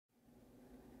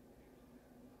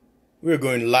We're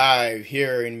going live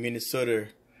here in Minnesota,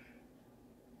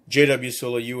 JW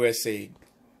Solar USA.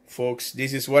 Folks,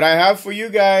 this is what I have for you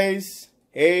guys.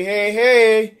 Hey, hey,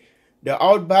 hey. The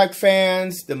Outback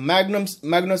fans, the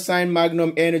Magnusign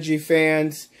Magnum Energy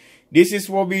fans. This is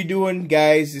what we're doing,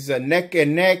 guys. It's a neck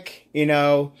and neck, you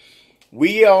know.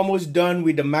 We are almost done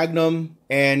with the Magnum.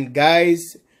 And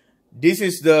guys, this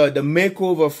is the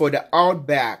makeover for the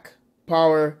Outback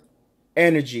Power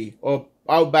Energy or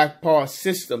Outback Power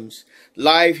Systems,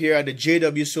 live here at the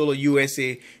JW Solar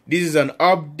USA. This is an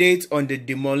update on the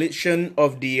demolition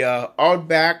of the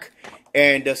Outback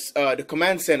and the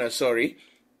command center. Sorry,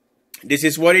 this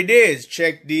is what it is.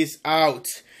 Check this out.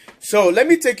 So let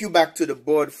me take you back to the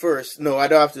board first. No, I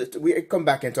don't have to. We come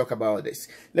back and talk about this.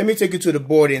 Let me take you to the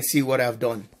board and see what I've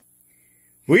done.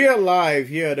 We are live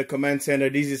here at the command center.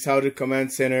 This is how the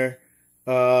command center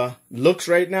looks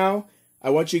right now. I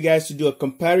want you guys to do a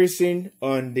comparison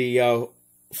on the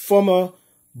former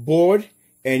board,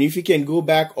 and if you can go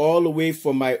back all the way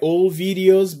from my old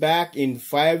videos back in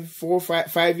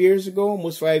 5 years ago,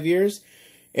 almost 5 years,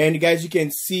 and guys, you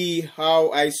can see how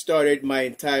I started my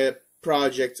entire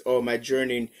project or my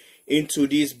journey into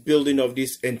this building of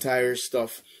this entire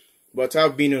stuff. But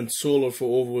I've been on solar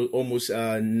for over almost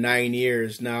 9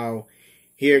 years now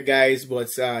here, guys, but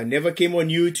never came on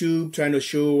YouTube trying to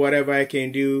show whatever I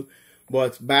can do.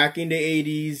 But back in the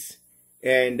 80s,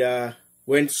 and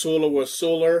when solar was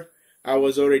solar, I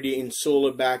was already in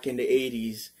solar back in the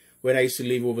 80s when I used to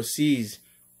live overseas.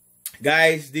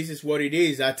 Guys, this is what it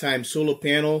is. That time, solar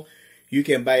panel, you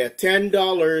can buy a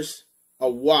 $10 a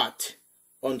watt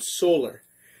on solar.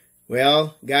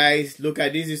 Well, guys, look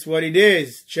at this. Is what it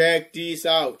is. Check this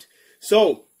out.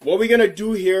 So, what we're going to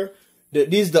do here, this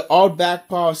is the Outback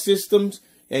Power Systems,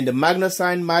 and the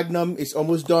Magnusign Magnum is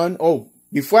almost done. Oh,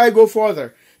 before I go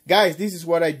further, guys, this is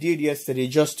what I did yesterday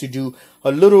just to do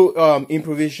a little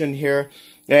improvisation here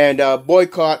and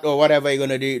boycott or whatever you're going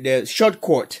to do. The short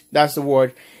cord, that's the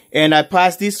word. And I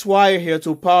passed this wire here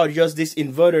to power just this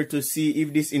inverter to see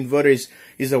if this inverter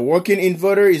is a working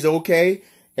inverter, is okay.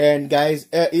 And guys,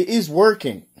 it is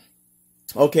working.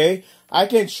 Okay, I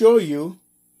can show you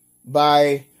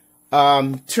by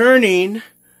turning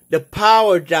the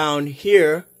power down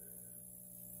here.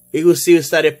 You will see it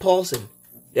started pulsing.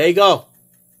 There you go.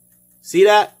 See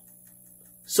that?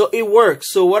 So it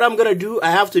works. So what I'm going to do,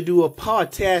 I have to do a power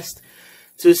test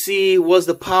to see what's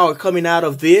the power coming out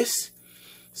of this.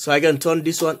 So I can turn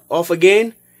this one off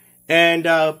again and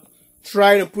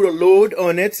try to put a load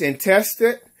on it and test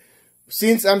it.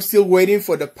 Since I'm still waiting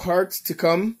for the parts to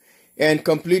come and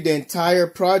complete the entire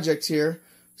project here.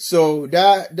 So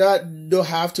that don't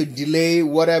have to delay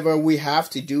whatever we have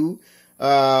to do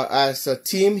as a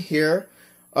team here.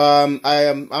 I'm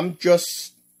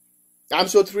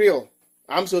so thrilled.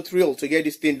 I'm so thrilled to get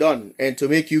this thing done and to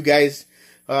make you guys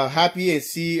happy and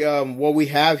see what we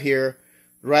have here,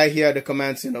 right here at the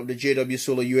command center of the JW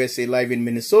Solar USA live in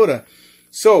Minnesota.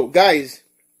 So, guys,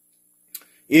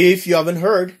 if you haven't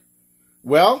heard,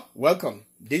 well, welcome.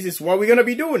 This is what we're going to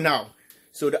be doing now.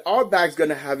 So the Outback's going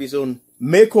to have his own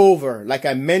makeover, like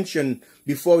I mentioned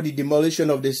before the demolition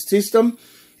of the system.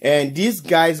 And this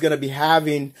guy's going to be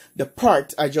having the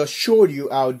part I just showed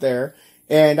you out there.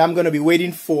 And I'm going to be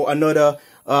waiting for another,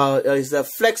 is a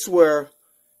Flexware,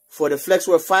 for the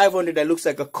Flexware 500 that looks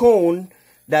like a cone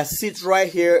that sits right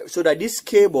here so that these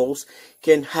cables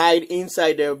can hide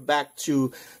inside there back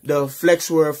to the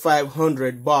Flexware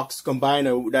 500 box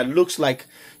combiner that looks like,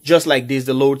 just like this,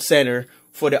 the load center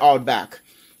for the Outback.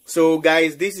 So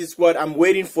guys, this is what I'm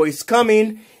waiting for. It's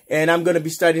coming. And I'm going to be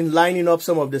starting lining up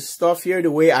some of the stuff here the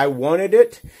way I wanted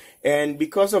it. And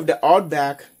because of the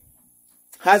Outback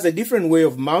has a different way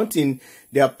of mounting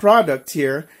their product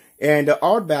here. And the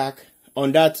Outback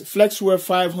on that Flexware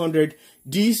 500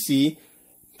 DC,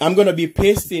 I'm going to be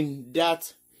pasting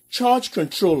that charge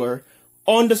controller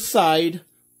on the side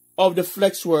of the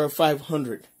Flexware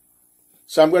 500.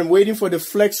 So I'm going to be waiting for the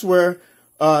Flexware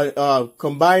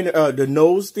combiner, the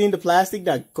nose thing, the plastic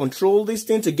that control this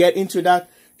thing to get into that.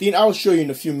 I'll show you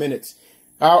in a few minutes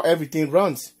how everything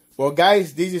runs. Well,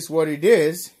 guys, this is what it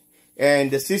is. And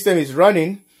the system is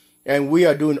running. And we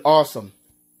are doing awesome.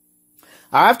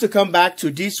 I have to come back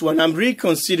to this one. I'm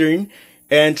reconsidering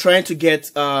and trying to get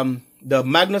the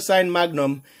Magnusign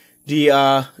Magnum,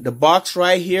 the box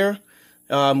right here,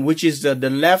 which is the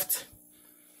left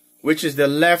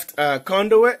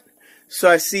conduit. So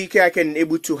I see I can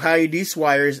able to hide these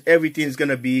wires. Everything's going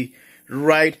to be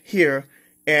right here.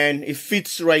 And it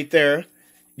fits right there,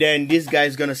 then this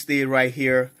guy's gonna stay right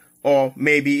here. Or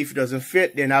maybe if it doesn't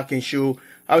fit, then I'll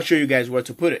show you guys where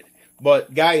to put it.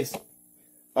 But guys,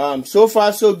 so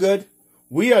far so good.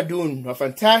 we are doing a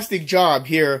fantastic job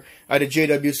here at the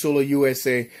JW Solar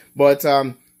USA. But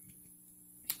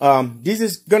this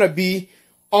is gonna be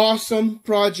awesome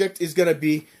project. Is gonna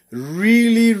be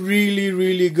really, really,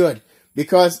 really good,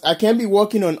 because I can't be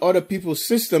working on other people's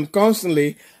system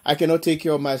constantly. I cannot take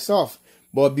care of myself.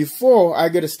 But before I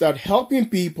get to start helping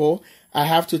people, I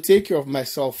have to take care of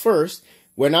myself first.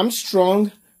 When I'm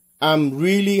strong, I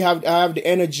have the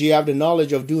energy, I have the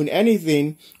knowledge of doing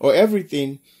anything or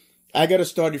everything. I got to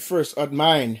start it first at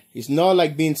mine. It's not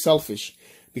like being selfish,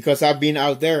 because I've been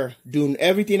out there doing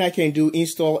everything I can do,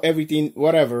 install everything,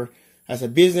 whatever, as a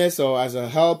business or as a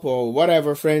help or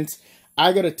whatever, friends.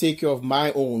 I got to take care of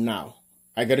my own now.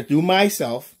 I got to do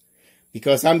myself,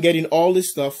 because I'm getting all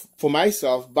this stuff for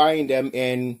myself, buying them.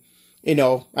 And, you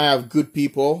know, I have good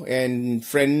people and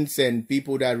friends and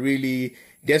people that really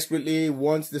desperately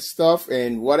wants the stuff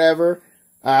and whatever.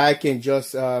 I can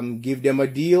just give them a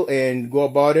deal and go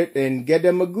about it and get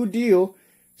them a good deal,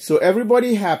 so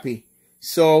everybody happy.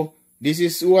 So this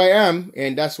is who I am,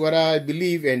 and that's what I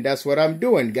believe, and that's what I'm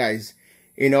doing, guys.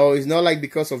 You know, it's not like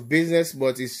because of business,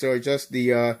 but it's just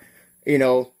the you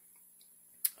know,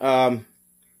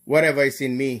 whatever is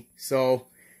in me. So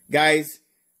guys,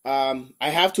 I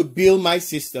have to build my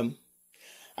system.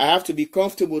 I have to be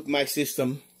comfortable with my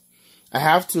system. I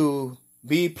have to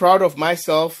be proud of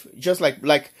myself, just like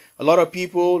a lot of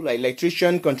people, like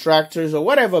electrician, contractors, or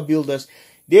whatever builders.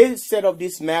 They set up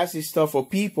this massive stuff for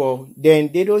people,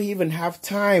 then they don't even have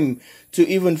time to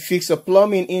even fix a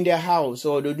plumbing in their house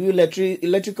or to do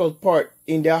electrical part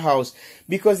in their house,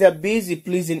 because they're busy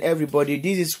pleasing everybody.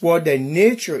 This is what their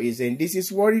nature is, and this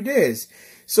is what it is.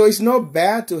 So it's not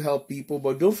bad to help people,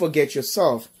 but don't forget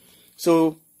yourself.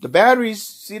 So the batteries,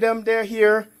 see them, they're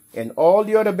here, and all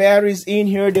the other batteries in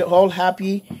here, they're all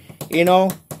happy. You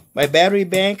know, my battery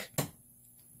bank.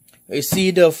 You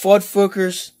see the Ford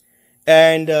Focus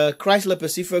and Chrysler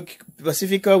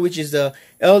Pacifica, which is the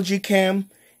LG Cam.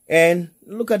 And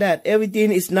look at that,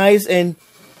 everything is nice and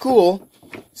cool.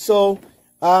 So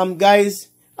guys,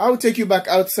 I'll take you back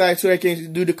outside so I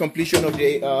can do the completion of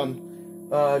the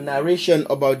narration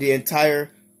about the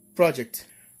entire project.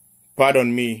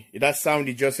 Pardon me, that sound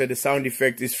you just said, the sound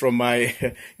effect is from my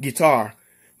guitar.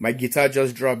 My guitar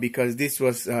just dropped because this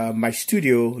was my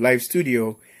studio, live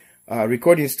studio,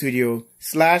 recording studio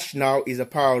 / now is a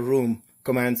power room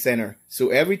command center. So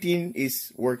everything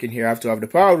is working here. I have to have the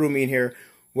power room in here,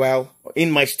 well, in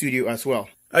my studio as well.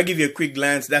 I'll give you a quick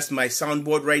glance. That's my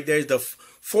soundboard right there. It's the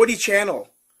 40 channel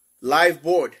live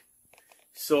board.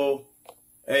 So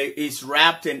it's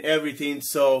wrapped and everything.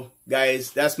 So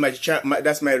guys, that's my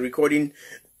recording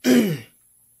thing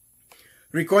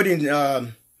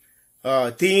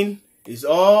is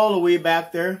all the way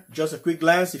back there. Just a quick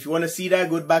glance. If you want to see that,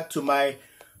 go back to my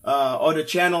other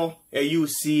channel and you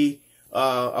see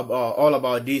all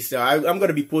about this. I'm going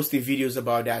to be posting videos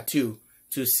about that too,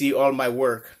 to see all my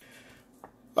work.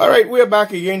 All right, we're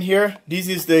back again here. This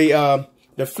is the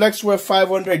FlexWave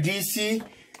 500 DC.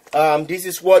 This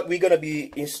is what we're gonna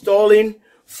be installing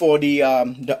for the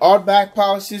Outback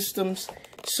power systems.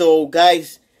 So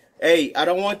guys, hey, I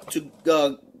don't want to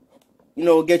you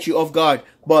know, get you off guard,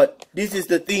 but this is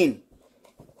the thing,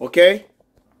 okay?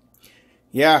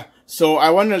 Yeah, so I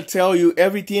want to tell you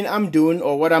everything I'm doing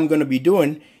or what I'm gonna be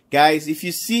doing, guys. If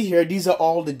you see here, these are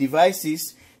all the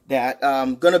devices that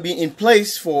gonna be in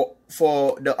place for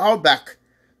the Outback.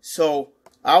 So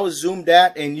I'll zoom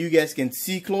that and you guys can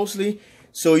see closely.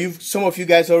 So some of you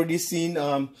guys already seen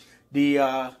the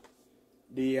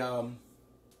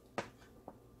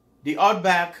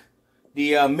Outback,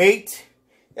 the Mate,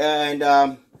 and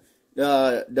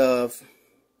the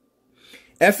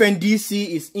FNDC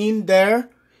is in there,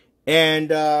 and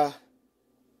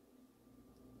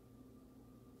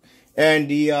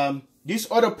these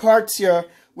other parts here,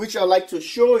 which I like to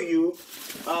show you.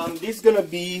 This is gonna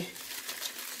be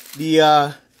the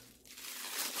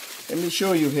let me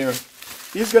show you here.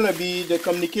 This is gonna be the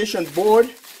communication board,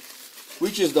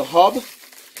 which is the hub.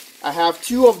 I have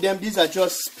two of them. These are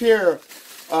just spare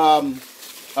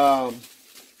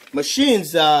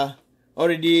machines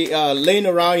already laying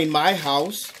around in my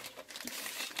house.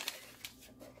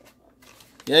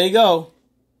 There you go.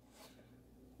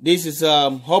 This is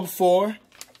hub 4,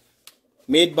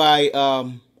 made by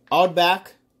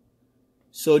Outback.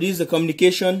 So this is the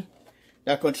communication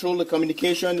that control the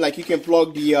communication. Like you can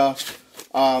plug the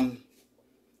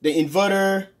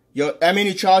inverter, how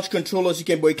many charge controllers you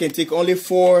can, but you can take only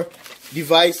 4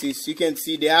 devices. You can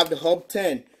see they have the hub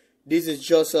 10. This is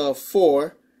just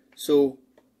 4, so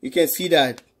you can see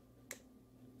that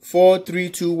 4, 3,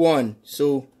 2, 1.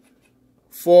 So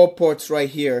 4 ports right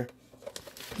here.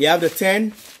 You have the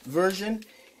 10, version.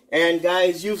 And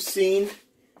guys, you've seen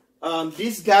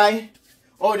this guy.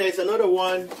 Oh, there's another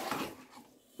one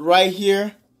right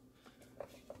here.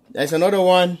 There's another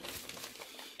one,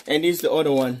 and this is the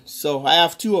other one. So I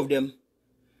have two of them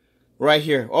right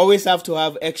here. Always have to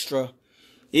have extra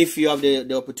if you have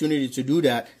the opportunity to do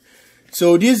that.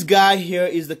 So this guy here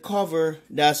is the cover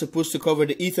that's supposed to cover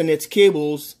the Ethernet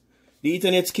cables. The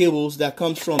Ethernet cables that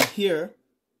comes from here.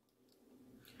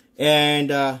 And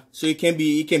so it can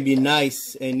be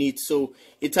nice and neat. So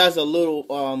it has a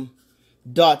little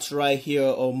dot right here,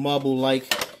 or marble like.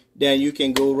 Then you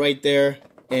can go right there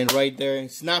and right there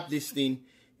and snap this thing.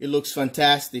 It looks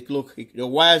fantastic. Look, the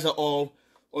wires are all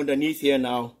underneath here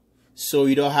now, so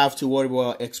you don't have to worry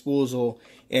about exposure.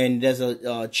 And there's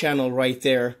a channel right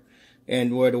there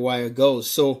and where the wire goes.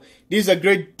 So this is a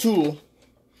great tool.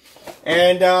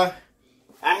 And I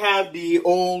have the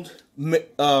old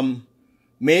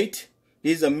Mate.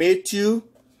 This is a Mate 2.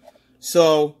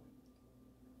 So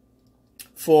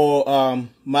for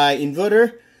my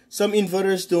inverter, some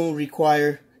inverters don't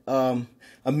require a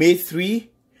Mate 3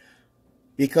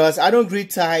 because I don't grid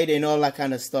tied and all that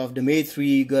kind of stuff. The Mate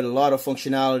 3 got a lot of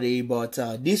functionality, but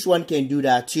this one can do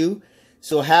that too.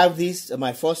 So I have this,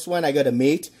 my first one, I got a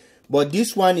Mate, but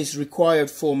this one is required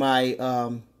for my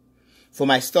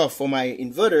stuff, for my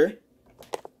inverter,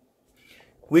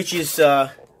 which is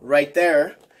right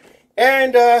there.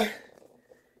 And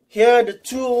here are the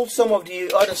tools, some of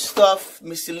the other stuff,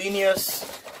 miscellaneous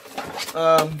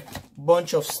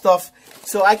bunch of stuff.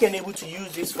 So I can able to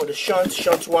use this for the shunt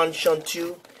 1, shunt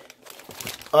 2,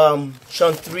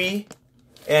 shunt 3,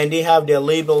 and they have their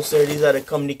labels there. These are the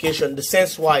communication, the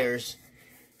sense wires.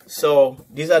 So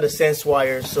these are the sense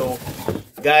wires. So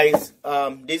guys,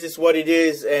 this is what it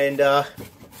is, and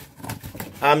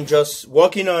I'm just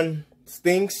working on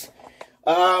things.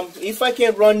 If I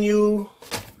can run you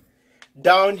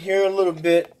down here a little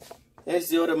bit, there's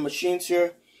the other machines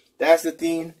here. That's the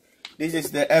thing. This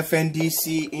is the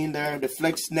FNDC in there, the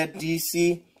FlexNet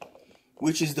DC,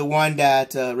 which is the one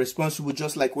that responsible,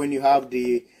 just like when you have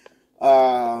the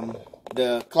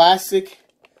Classic,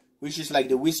 which is like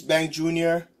the Whizbang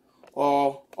Junior,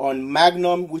 or on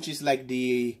Magnum, which is like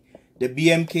the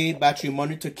BMK battery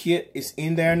monitor kit is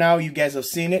in there now. You guys have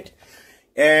seen it.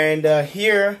 And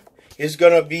here is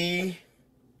gonna be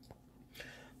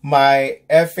my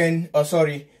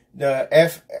the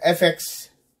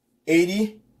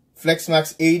FX80,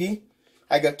 FlexMax 80.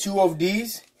 I got two of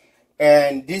these,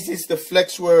 and this is the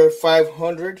Flexware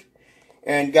 500.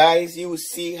 And guys, you will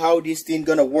see how this thing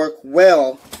gonna work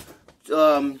well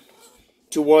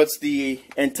towards the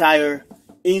entire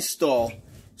install.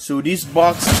 So this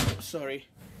box,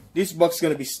 this box is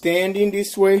gonna be standing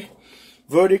this way,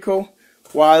 vertical,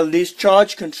 while this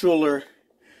charge controller,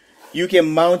 you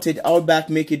can mount it out back,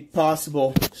 make it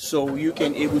possible so you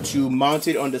can able to mount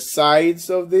it on the sides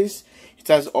of this. It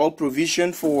has all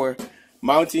provision for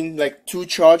mounting like 2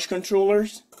 charge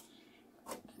controllers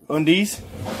on these.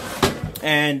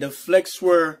 And the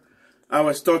Flexware I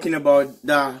was talking about,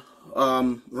 the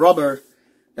rubber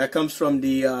that comes from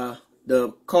the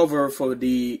cover for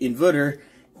the inverter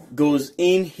goes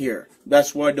in here.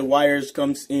 That's where the wires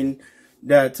comes in.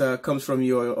 That comes from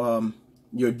your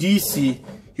DC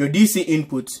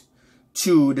input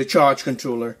to the charge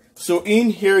controller. So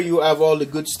in here you have all the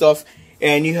good stuff,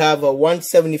 and you have a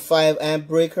 175 amp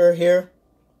breaker here.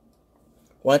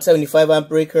 175 amp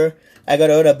breaker. I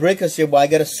got other breakers here, but I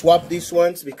gotta swap these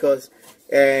ones because,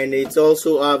 and it's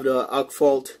also have the arc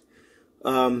fault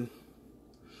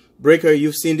breaker.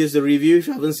 You've seen this the review. If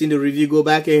you haven't seen the review, go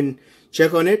back and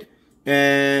check on it.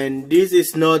 And this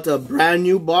is not a brand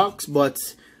new box, but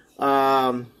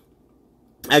I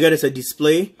got it as a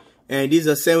display. And these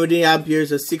are 70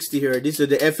 amperes, a 60 here. This is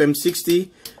the FM60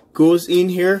 goes in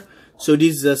here. So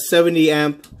this is a 70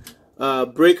 amp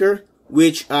breaker,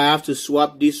 which I have to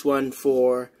swap this one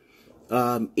for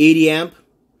 80 amp.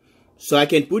 So I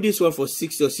can put this one for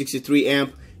 60 or 63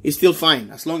 amp. It's still fine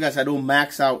as long as I don't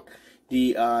max out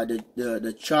the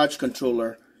charge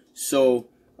controller. So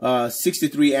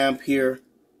 63 amp here,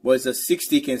 but a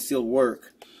 60 can still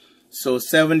work. So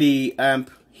 70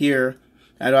 amp here,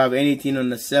 I don't have anything on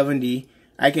the 70.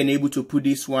 I can able to put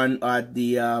this one at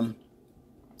the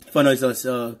for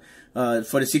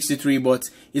the 63, but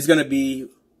it's gonna be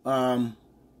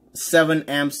 7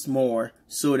 amps more,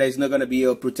 so there's not gonna be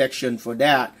a protection for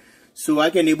that. So I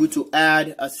can able to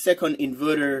add a second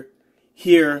inverter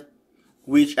here,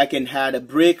 which I can add a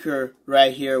breaker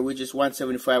right here, which is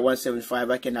 175, 175.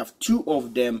 I can have 2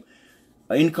 of them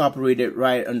incorporated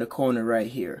right on the corner right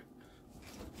here.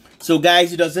 So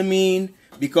guys, it doesn't mean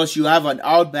because you have an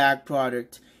Outback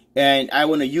product and I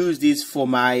want to use this for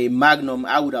my Magnum,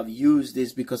 I would have used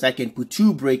this because I can put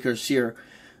 2 breakers here,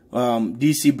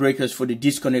 DC breakers for the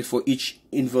disconnect for each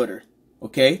inverter.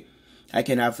 Okay, I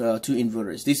can have 2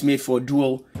 inverters. This is made for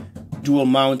dual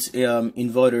mount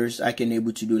inverters. I can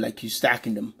able to do like you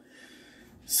stacking them.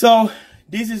 So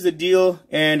this is the deal,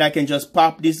 and I can just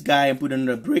pop this guy and put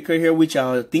another breaker here, which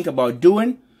I'll think about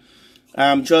doing.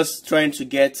 I'm just trying to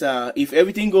get, if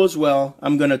everything goes well,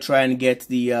 I'm gonna try and get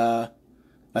the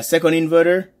a second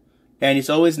inverter. And it's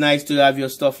always nice to have your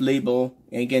stuff labeled,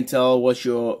 and you can tell what's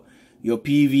your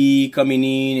PV coming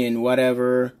in and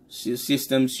whatever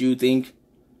systems you think.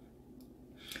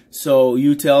 So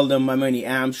you tell them how many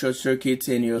amps, short circuits,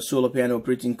 and your solar panel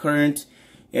operating current,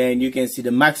 and you can see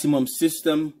the maximum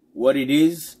system, what it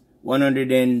is,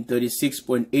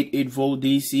 136.88 volt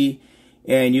DC,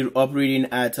 and you're operating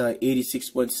at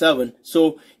 86.7.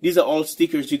 So these are all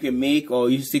stickers you can make, or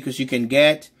stickers you can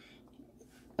get.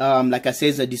 Like I said,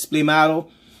 it's a display model,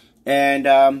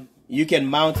 and you can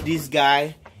mount this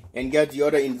guy and get the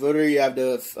other inverter. You have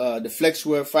the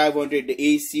FlexWare 500, the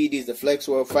AC. This is the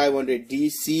FlexWare 500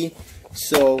 DC.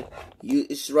 So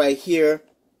it's right here,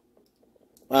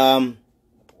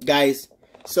 guys.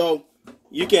 So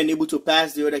you can able to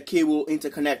pass the other cable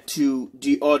interconnect to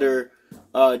the other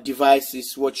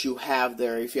devices what you have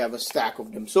there if you have a stack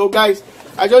of them. So guys,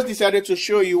 I just decided to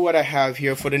show you what I have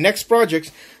here for the next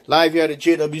projects live here at the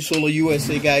JW Solar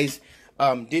USA, guys.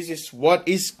 This is what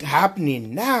is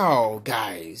happening now,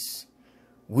 guys.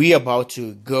 We about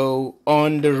to go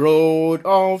on the road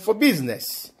for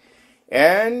business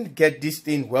and get this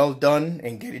thing well done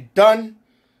and get it done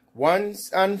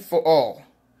once and for all.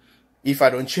 If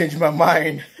I don't change my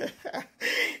mind,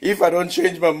 if I don't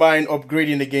change my mind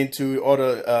upgrading again to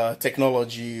other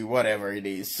technology, whatever it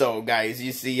is. So guys,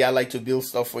 you see, I like to build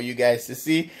stuff for you guys to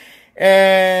see,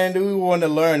 and we want to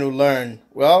learn.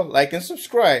 Well, like and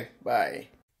subscribe. Bye.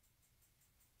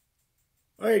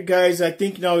 Alright guys, I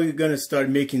think now you're gonna start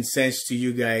making sense to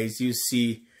you guys. You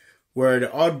see where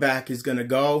the Outback is gonna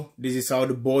go. This is how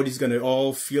the board is gonna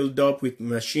all filled up with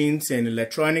machines and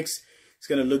electronics. It's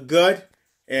gonna look good.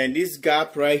 And this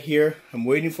gap right here, I'm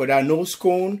waiting for that nose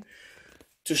cone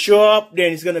to show up.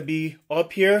 Then it's gonna be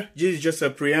up here. This is just a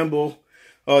preamble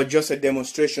or just a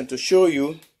demonstration to show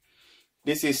you.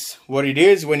 This is what it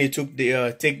is when you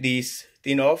take this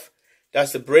thing off.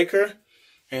 That's the breaker,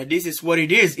 and this is what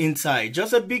it is inside.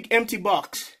 Just a big empty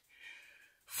box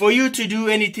for you to do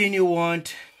anything you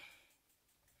want.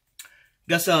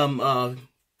 Got some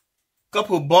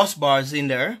couple bus bars in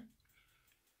there,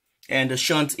 and the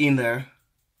shunt in there.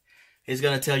 It's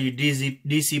gonna tell you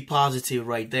DC positive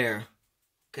right there.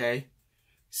 Okay,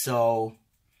 so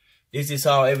this is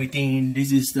how everything.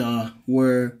 This is the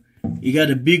where you got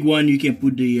a big one. You can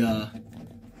put the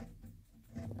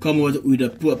come with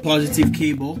a positive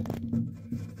cable.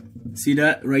 See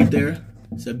that right there?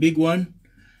 It's a big one,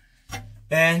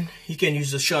 and you can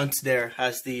use the shunt there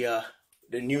as the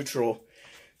neutral.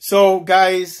 So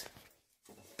guys,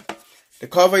 the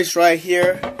cover is right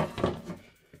here.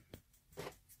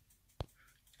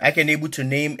 I can able to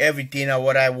name everything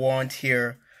what I want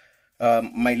here.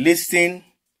 My listing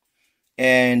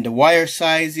and the wire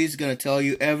size is gonna tell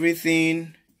you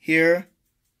everything here.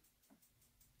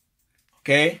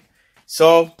 Okay,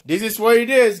 so this is what it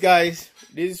is, guys.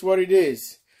 This is what it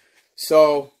is.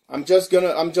 So I'm just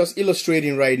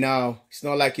illustrating right now. It's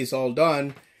not like it's all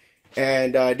done.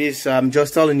 And this, I'm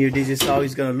just telling you, this is how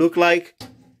it's gonna look like.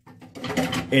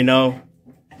 You know,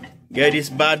 get this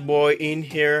bad boy in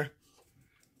here.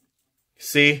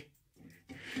 See,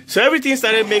 so everything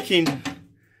started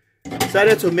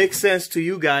to make sense to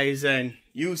you guys, and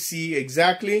you see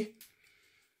exactly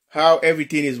how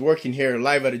everything is working here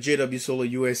live at the JW Solar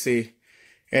USA.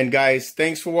 And guys,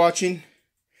 thanks for watching.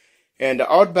 And the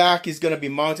Outback is gonna be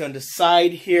mounted on the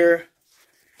side here,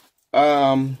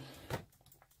 right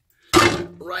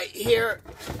here.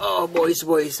 Oh boy,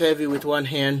 it's heavy with one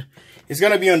hand. It's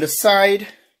gonna be on the side,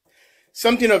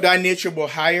 something of that nature, but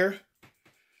higher.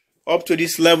 Up to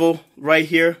this level right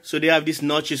here. So they have these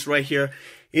notches right here.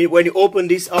 When you open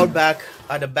this Outback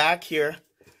at the back here,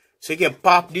 so you can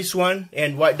pop this one,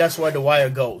 and that's where the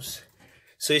wire goes.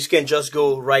 So you can just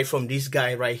go right from this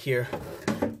guy right here,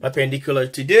 perpendicular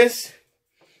to this,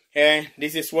 and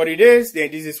this is what it is.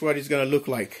 Then this is what it's gonna look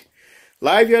like.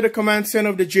 Live here at the command center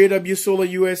of the JW Solar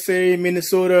USA,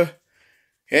 Minnesota.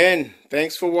 And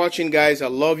thanks for watching, guys. I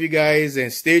love you guys,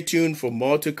 and stay tuned for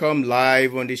more to come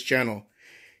live on this channel.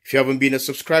 If you haven't been a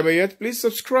subscriber yet, please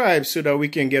subscribe so that we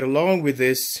can get along with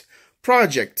this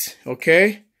project.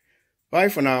 Okay? Bye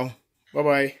for now.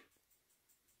 Bye-bye.